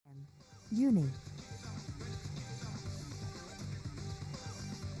Uni.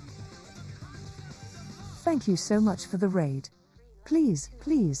 Thank you so much for the raid. Please,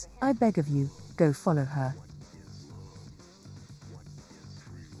 please, I beg of you, go follow her.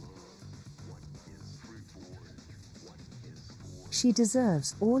 She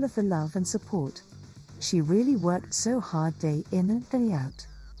deserves all of the love and support. She really worked so hard day in and day out.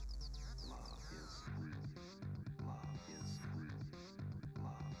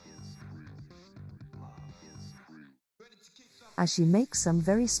 As she makes some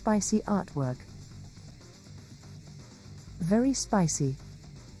very spicy artwork. Very spicy.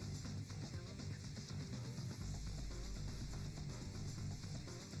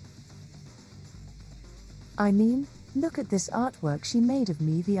 I mean, look at this artwork she made of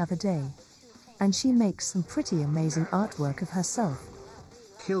me the other day. And she makes some pretty amazing artwork of herself.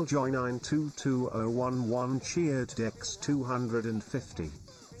 Killjoy922011 cheered Dex 250.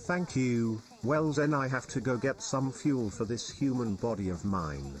 Thank you. Well Zen, I have to go get some fuel for this human body of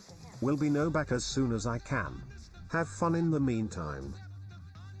mine. Will be no back as soon as I can. Have fun in the meantime.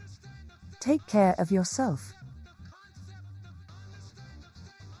 Take care of yourself.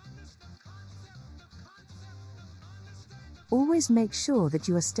 Always make sure that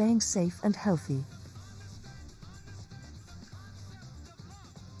you are staying safe and healthy.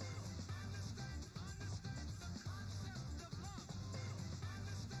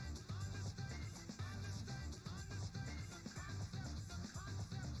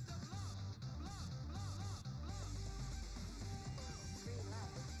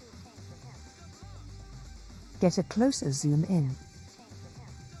 Get a closer zoom in.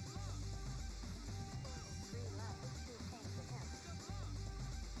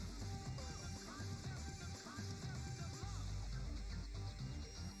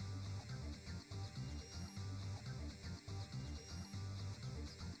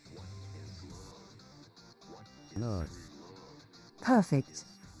 No. Perfect.